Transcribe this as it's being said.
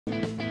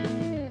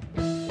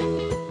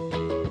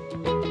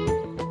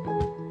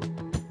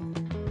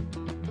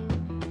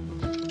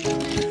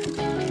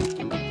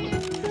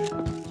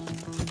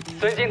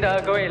尊敬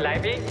的各位来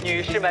宾、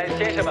女士们、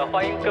先生们，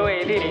欢迎各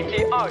位莅临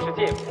第20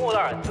届穆勒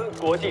尔斯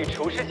国际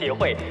厨师协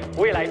会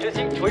未来之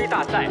星厨艺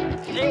大赛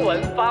新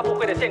闻发布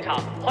会的现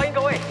场，欢迎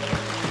各位。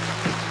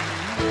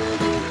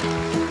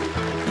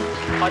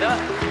好的，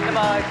那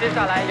么接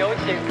下来有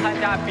请参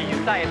加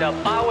比赛的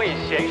8位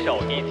选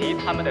手以及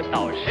他们的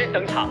导师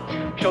登场。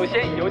首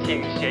先有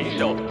请选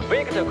手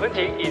Victor 昆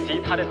廷以及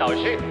他的导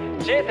师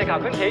Jessica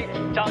昆廷，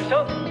掌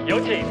声有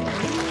请。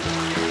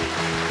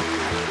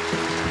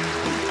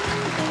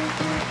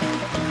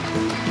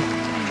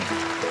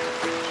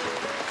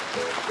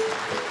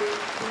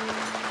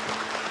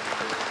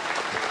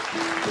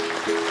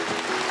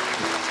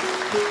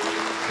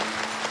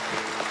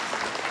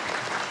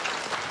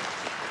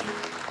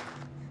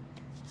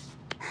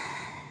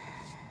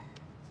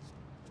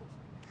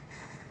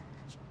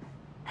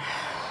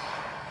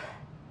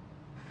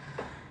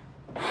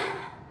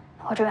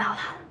 我准备好了，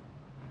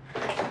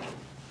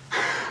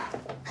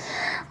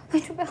我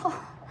没准备好。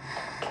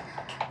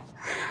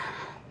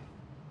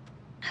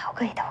我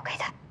可以的，我可以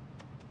的，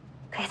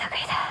可以的，可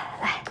以的，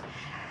来，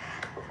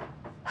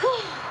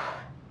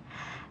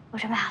我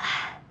准备好了。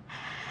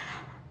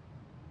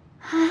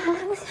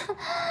不行，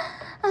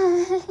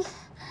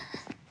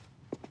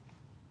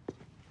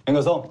林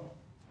可颂，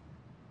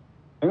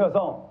林可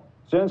颂，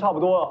时间差不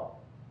多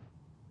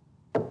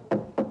了。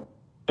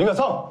林可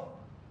颂。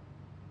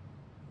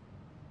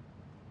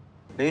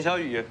 林小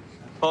雨，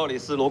鲍里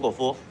斯·罗果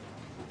夫。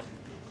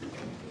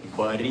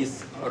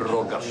Борис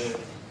Рогаш。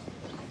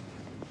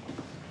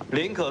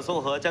林可颂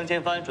和江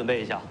千帆准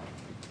备一下。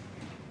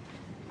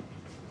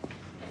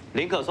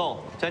林可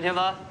颂、江千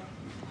帆。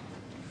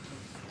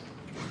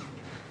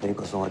林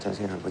可颂和江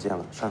先生不见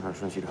了，上场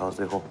顺序调到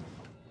最后。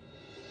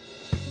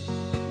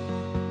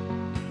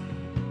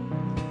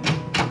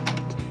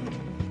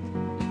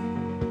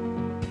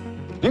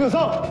林可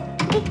颂，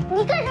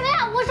你干什么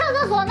呀？我上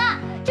厕所呢，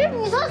这是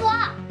女厕所。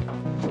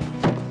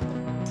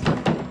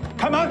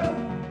 开门！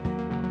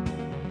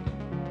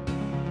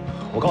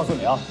我告诉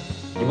你啊，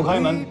你不开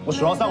门，我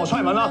数到3，我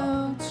踹门了。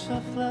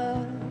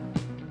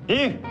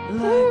1，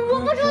我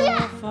不出去。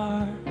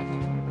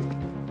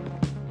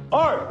2，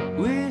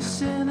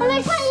我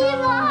来穿衣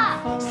服。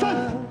3，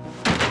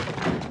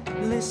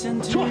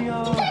出来！你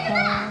干什么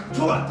呀？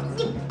出来！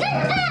你干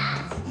什么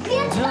呀？别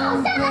走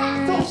下来！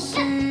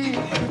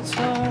走！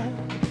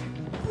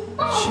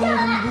放我下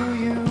来！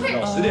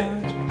老实点！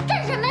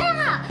干什么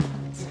呀？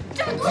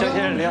这么多人！江先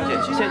生、林小姐，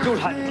现在就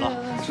差你们了。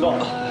 知道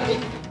了。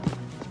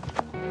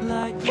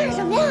干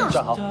什么呀？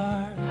站好。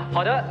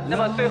好的，那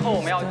么最后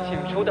我们要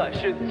请出的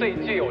是最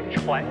具有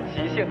传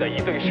奇性的一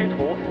对师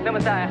徒。那么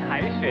在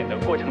海选的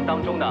过程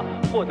当中呢，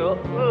获得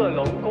恶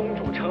龙公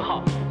主称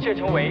号，却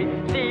成为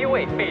第1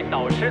位被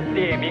导师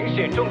点名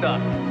选中的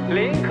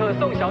林可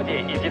颂小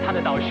姐以及她的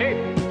导师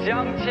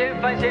江千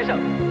帆先生，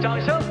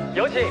掌声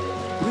有请。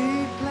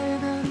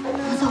我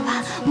们走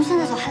吧，我们现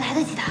在走还来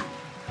得及的。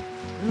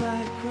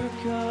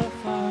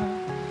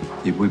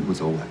 一步一步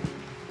走稳，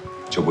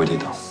就不会跌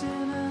倒。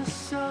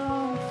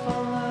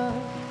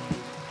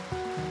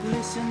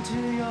 Listen to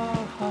your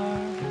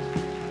heart.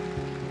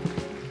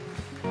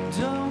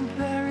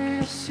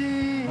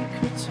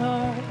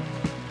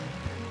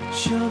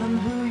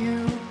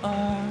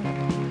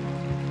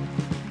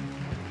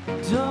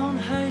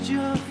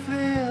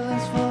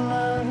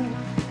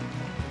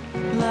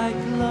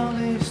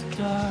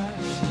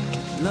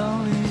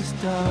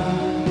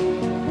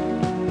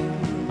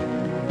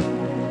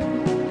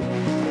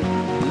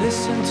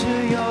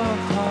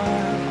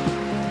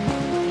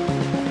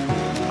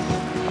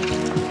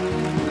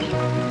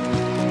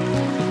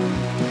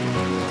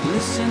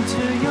 Listen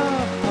to your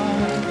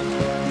heart.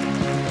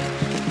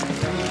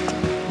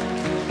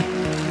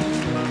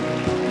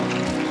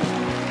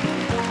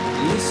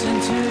 Listen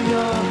to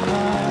your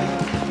heart.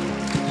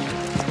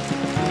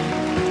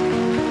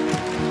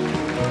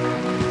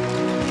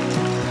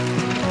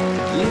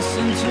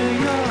 Listen to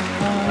your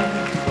heart.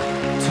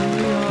 To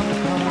your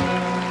heart.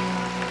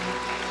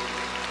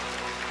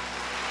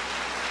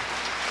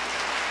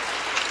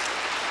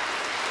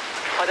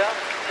 好的，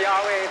请2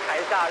位台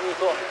下入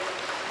座。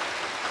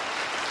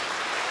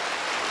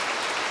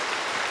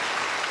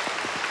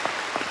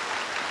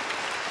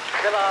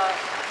那么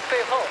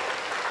最后，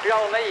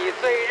让我们以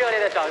最热烈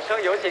的掌声，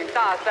有请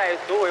大赛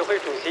组委会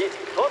主席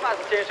托马斯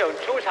先生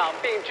出场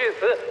并致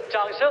辞，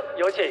掌声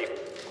有请。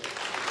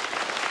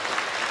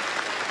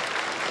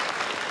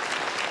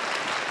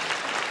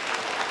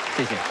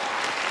谢谢，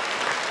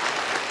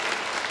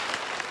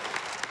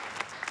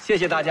谢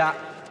谢大家，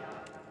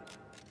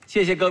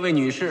谢谢各位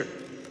女士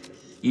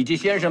以及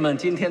先生们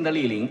今天的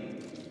莅临。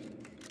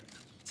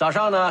早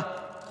上呢，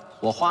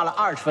我花了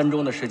20分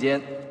钟的时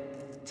间，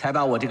才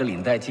把我这个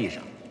领带系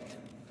上。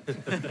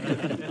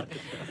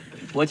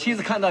我妻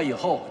子看到以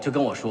后就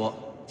跟我说：“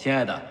亲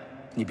爱的，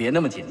你别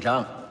那么紧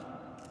张，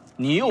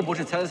你又不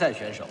是参赛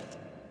选手，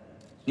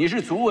你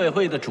是组委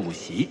会的主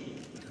席。”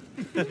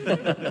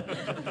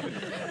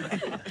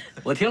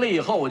我听了以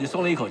后，我就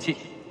松了一口气。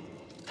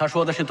他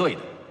说的是对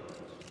的。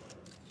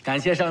感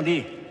谢上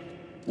帝，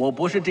我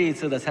不是这一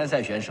次的参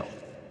赛选手，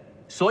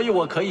所以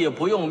我可以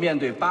不用面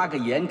对8个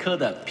严苛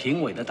的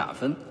评委的打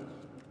分，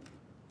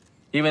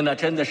因为那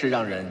真的是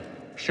让人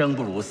生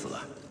不如死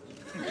啊！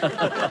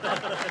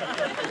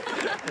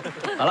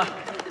好了，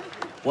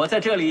我在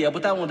这里也不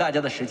耽误大家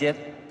的时间，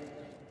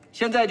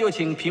现在就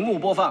请屏幕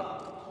播放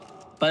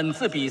本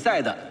次比赛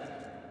的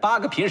8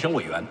个评审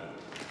委员。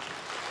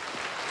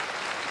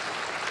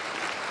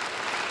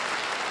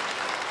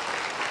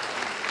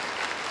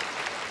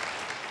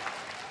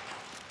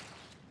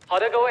 好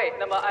的，各位，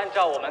那么按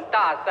照我们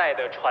大赛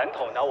的传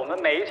统呢，我们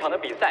每一场的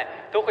比赛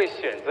都会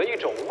选择一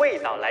种味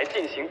道来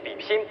进行比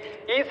拼，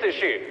依次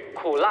是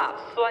苦辣、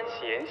酸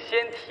咸、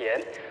鲜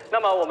甜。那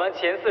么我们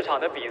前4场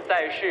的比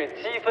赛是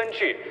积分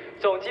制，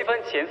总积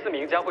分前4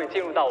名将会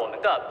进入到我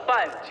们的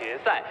半决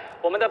赛。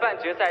我们的半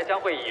决赛将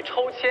会以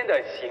抽签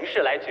的形式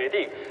来决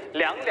定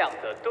2两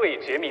的对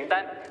决名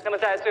单。那么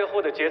在最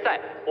后的决赛，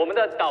我们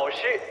的导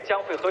师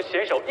将会和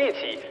选手一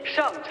起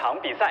上场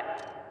比赛。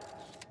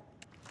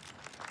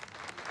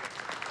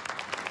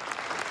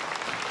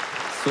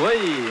 所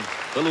以，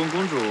和龙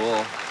公主，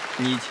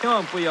你千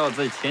万不要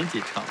在前几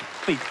场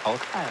被淘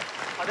汰了。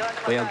好的，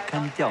我要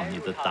干掉你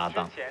的搭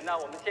档。之前呢，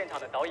我们现场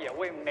的导演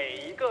为每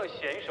一个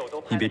选手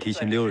都你别提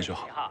前溜了就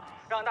好。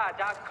让大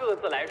家各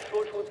自来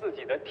说出自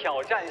己的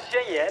挑战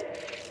宣言。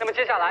那么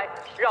接下来，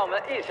让我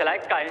们一起来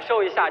感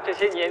受一下这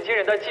些年轻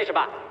人的气势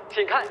吧。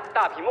请看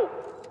大屏幕。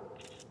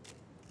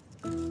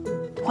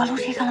我录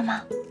这个了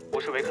吗？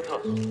我是维克特，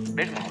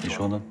没什么好说。你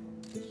说呢？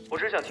我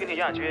只是想听听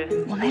亚军。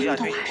我没录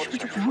的话，是不是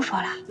就不用说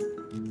了？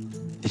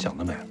 你想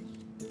得美！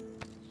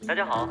大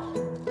家好，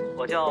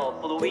我叫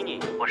布鲁维尼，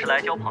我是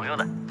来交朋友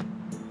的。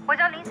我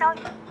叫林小雨，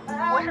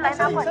我是来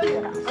拿冠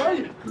军的。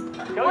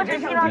我只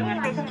希望你以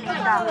为心里知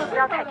道，不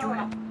要太丢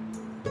人。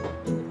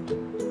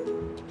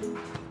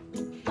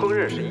烹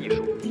饪是艺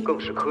术，更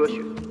是科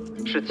学，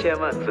是千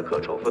万次可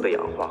重复的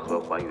氧化和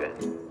还原。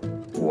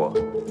我，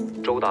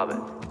周大文，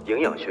营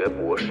养学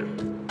博士。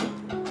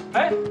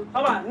哎，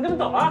老板，你怎么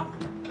走了？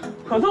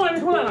可颂还没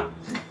出来呢。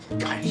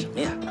干什么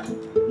呀？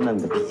弄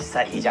个比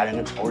赛，一家人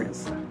跟仇人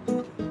似的。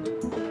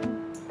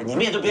你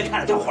们也就别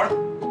看了，干活了。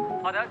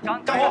好的，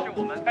刚才是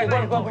我们最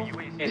后一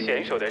位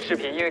选手的视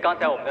频，因为刚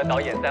才我们的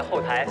导演在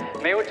后台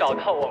没有找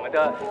到我们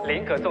的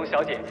林可颂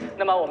小姐，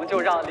那么我们就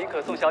让林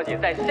可颂小姐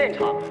在现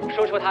场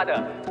说出她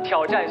的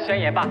挑战宣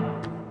言吧。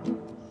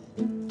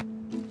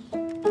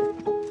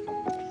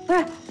不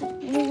是，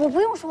我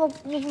不用说，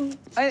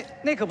哎，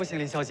那可不行，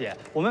林小姐，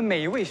我们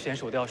每一位选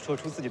手都要说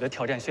出自己的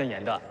挑战宣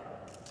言的。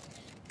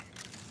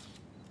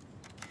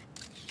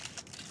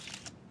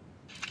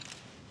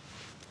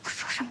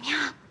 什么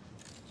呀？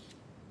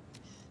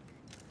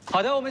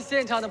好的，我们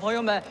现场的朋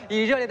友们，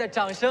以热烈的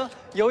掌声，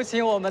有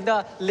请我们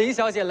的林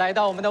小姐来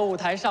到我们的舞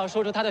台上，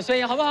说出她的宣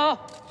言，好不好？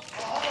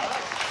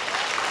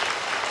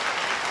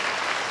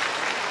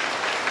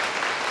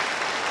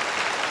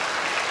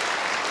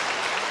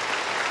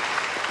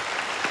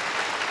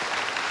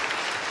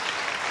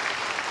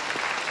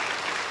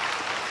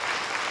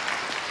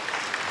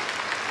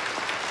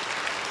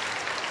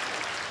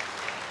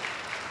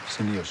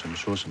心里有什么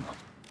说什么，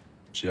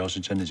只要是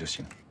真的就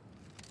行。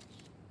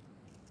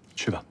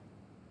去吧。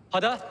好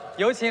的，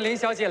有请林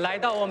小姐来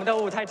到我们的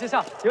舞台之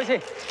上，有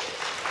请。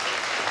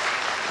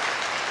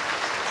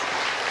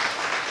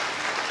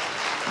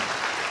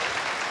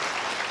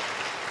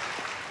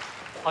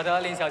好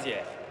的，林小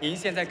姐，您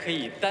现在可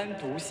以单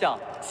独向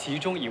其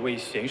中一位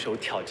选手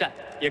挑战，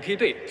也可以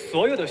对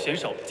所有的选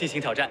手进行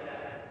挑战。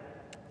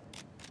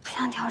不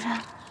想挑战。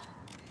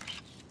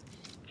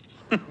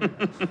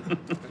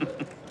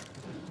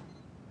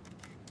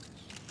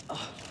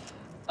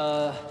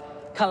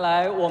看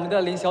来我们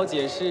的林小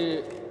姐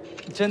是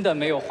真的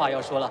没有话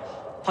要说了。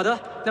好的，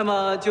那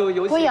么就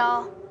有请。我有。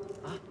啊。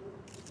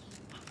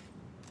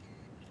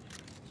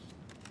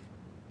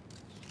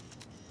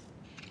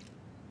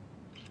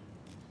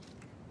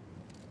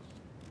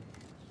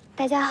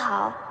大家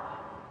好，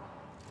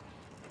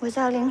我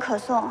叫林可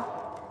颂，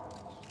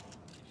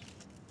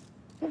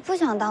我不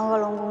想当恶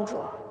龙公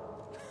主。